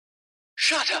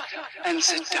Shut up and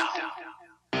sit down.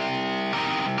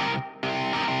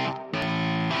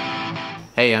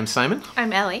 Hey, I'm Simon.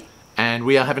 I'm Ellie. And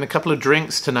we are having a couple of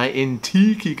drinks tonight in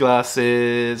tiki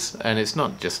glasses. And it's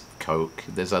not just Coke,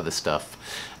 there's other stuff.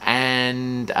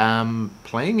 And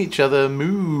playing each other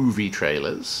movie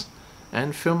trailers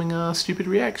and filming our stupid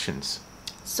reactions.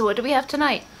 So what do we have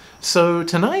tonight? So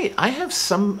tonight I have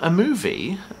a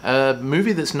movie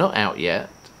that's not out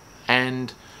yet.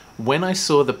 And when I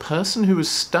saw the person who was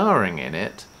starring in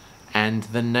it and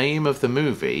the name of the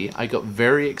movie, I got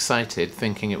very excited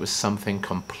thinking it was something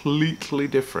completely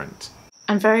different.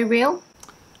 And very real?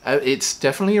 It's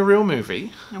definitely a real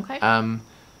movie. Okay.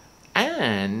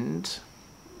 And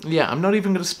yeah, I'm not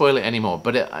even going to spoil it anymore.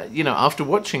 But, after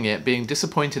watching it, being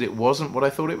disappointed it wasn't what I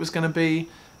thought it was going to be,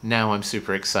 now I'm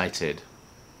super excited.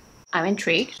 I'm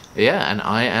intrigued. Yeah, and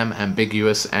I am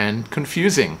ambiguous and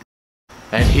confusing.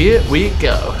 And here we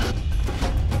go.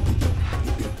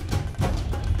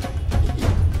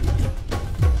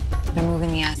 They're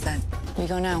moving the asset. We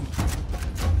go now.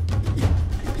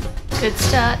 Good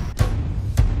start.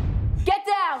 Get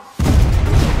down!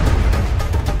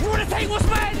 You wanna take what's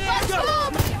mine? Let's go!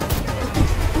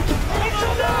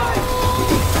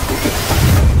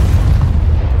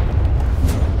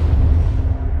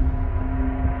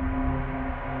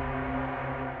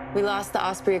 We lost the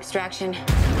Osprey extraction.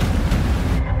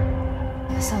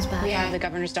 That sounds bad. We have the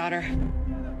governor's daughter.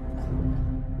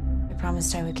 I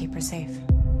promised I would keep her safe.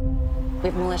 We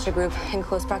have a militia group in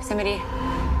close proximity.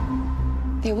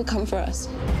 They will come for us.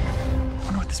 I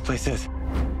wonder what this place is.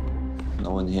 No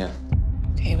one here.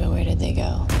 Okay, but where did they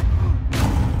go?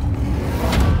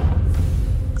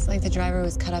 Looks like the driver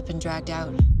was cut up and dragged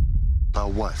out.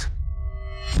 About what?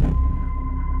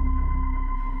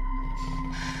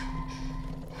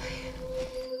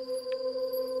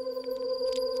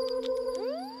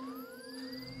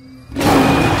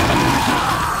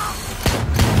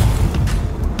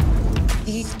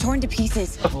 He's torn to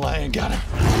pieces. The lion got him.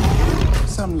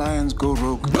 Some lions go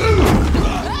rogue. Nice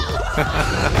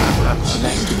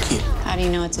to kill. How do you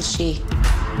know it's a she?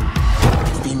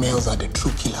 Females are the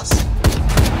true killers.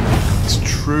 It's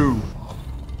true.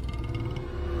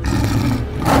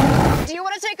 Do you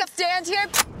want to take a stand here?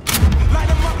 Light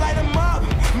 'em up, light 'em up.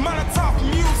 Molotov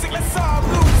music, let's all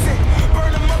lose it.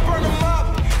 Burn 'em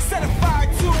up. Set a fire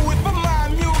to it for my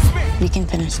amusement. We can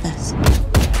finish this.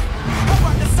 How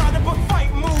about the sound of a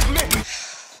fight movement?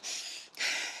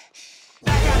 I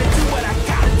gotta do what I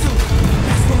gotta do.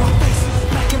 That's for my face,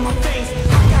 black in my face.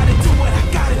 I gotta do what I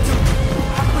gotta do.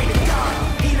 I pray to God,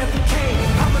 he never came.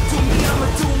 I'ma do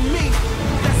me.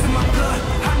 That's in my blood,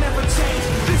 I never change.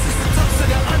 This is the toast of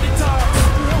the underdogs.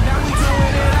 Now we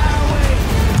doing it our way.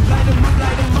 Light 'em up,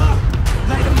 light 'em up.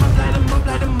 Light 'em up, light 'em up,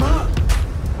 light 'em up.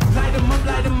 Light 'em up,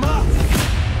 light 'em up.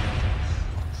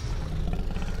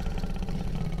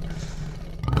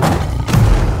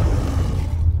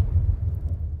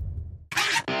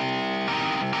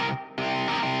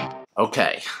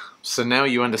 Okay, so now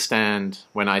you understand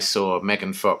when I saw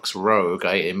Megan Fox Rogue,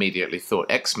 I immediately thought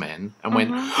X-Men and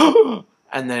went,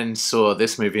 and then saw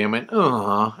this movie and went,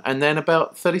 oh, and then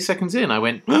about 30 seconds in I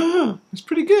went, oh, it's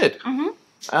pretty good.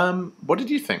 What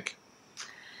did you think?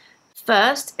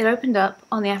 First, it opened up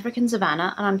on the African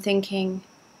savannah, and I'm thinking,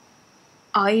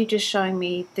 are you just showing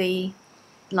me the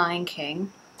Lion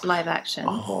King live action?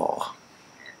 Oh,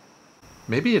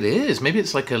 maybe it is. Maybe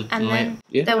it's like a... And then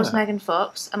there was Megan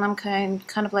Fox, and I'm kind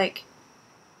of like,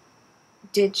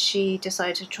 did she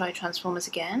decide to try Transformers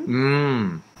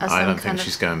again? I don't think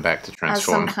she's going back to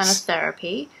Transformers. As some kind of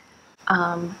therapy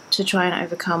to try and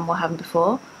overcome what happened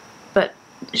before. But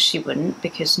she wouldn't,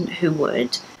 because who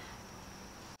would?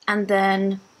 And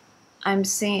then I'm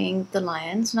seeing the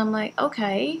lions, and I'm like,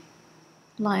 okay,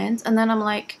 lions. And then I'm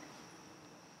like,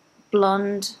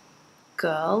 blonde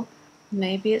girl.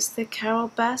 Maybe it's the Carole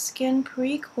Baskin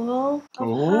prequel of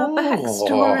her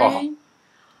backstory.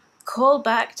 Call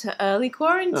back to early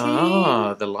quarantine.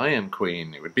 Ah, the Lion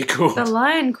Queen. It would be cool. The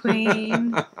Lion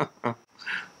Queen.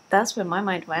 That's where my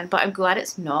mind went. But I'm glad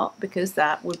it's not, because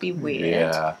that would be weird.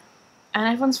 Yeah. And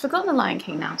everyone's forgotten the Lion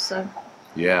King now, so...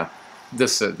 Yeah.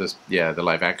 The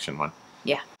live action one.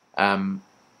 Yeah.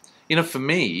 For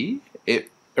me,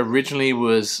 it originally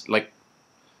was like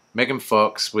Megan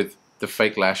Fox with the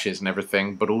fake lashes and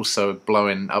everything, but also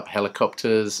blowing up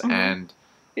helicopters and,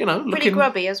 looking... Pretty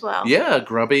grubby as well. Yeah,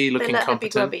 grubby, looking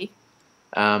competent. Be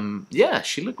grubby. Yeah,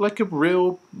 she looked like a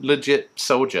real legit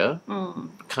soldier.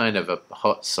 Kind of a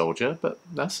hot soldier, but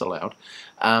that's allowed.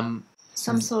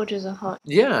 Some soldiers are hot.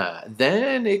 Yeah,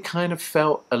 then it kind of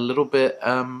felt a little bit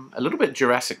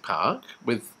Jurassic Park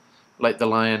with like the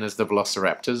lion as the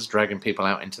velociraptors dragging people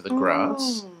out into the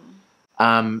grass.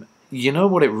 You know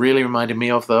what it really reminded me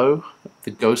of, though?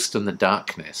 The Ghost and the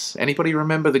Darkness. Anybody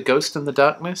remember The Ghost and the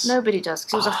Darkness? Nobody does,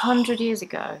 because it was 100 years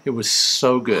ago. It was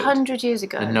so good. 100 years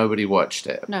ago. And nobody watched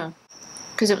it. No,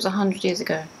 because it was 100 years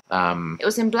ago. It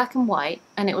was in black and white,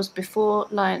 and it was before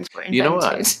lions were invented. You know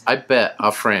what? I bet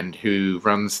our friend who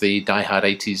runs the Die Hard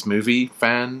 80s movie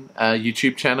fan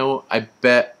YouTube channel, I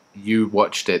bet you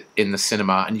watched it in the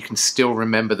cinema, and you can still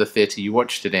remember the theatre you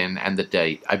watched it in and the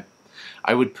date.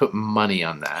 I would put money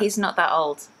on that. He's not that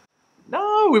old.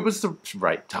 No, it was the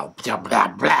right time. Blah, blah,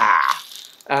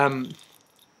 blah.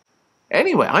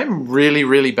 Anyway, I'm really,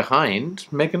 really behind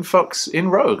Megan Fox in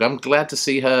Rogue. I'm glad to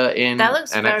see her in That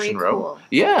looks an very action cool. role.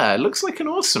 Yeah, it looks like an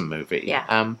awesome movie.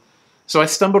 Yeah. So I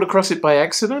stumbled across it by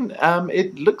accident.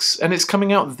 It looks, and it's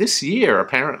coming out this year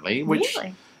apparently. Which,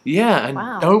 Really? Yeah, and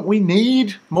Wow. don't we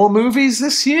need more movies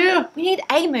this year? We need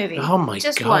a movie. Oh my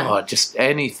Just god, one. just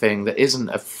anything that isn't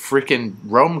a freaking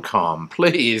rom-com,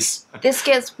 please. This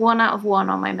gets 1 out of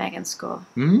 1 on my Megan score,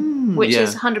 which yeah.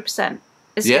 is 100%.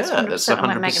 This Yeah, gets 100% that's on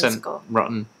my Megan 100% score.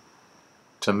 rotten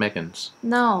tomatoes.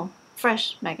 No,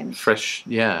 fresh Megans. Fresh,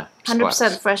 yeah. 100%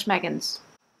 splats. fresh Megans.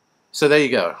 So there you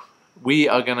go. We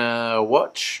are going to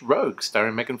watch Rogue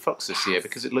starring Megan Fox this year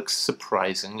because it looks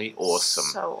surprisingly awesome.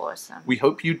 So awesome. We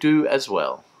hope you do as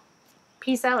well.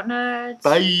 Peace out, nerds.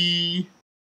 Bye!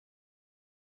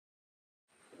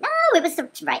 Oh, it was the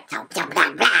right. Blah,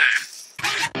 blah, blah.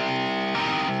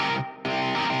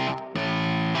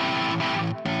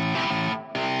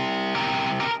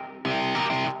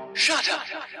 Shut up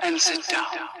and sit down.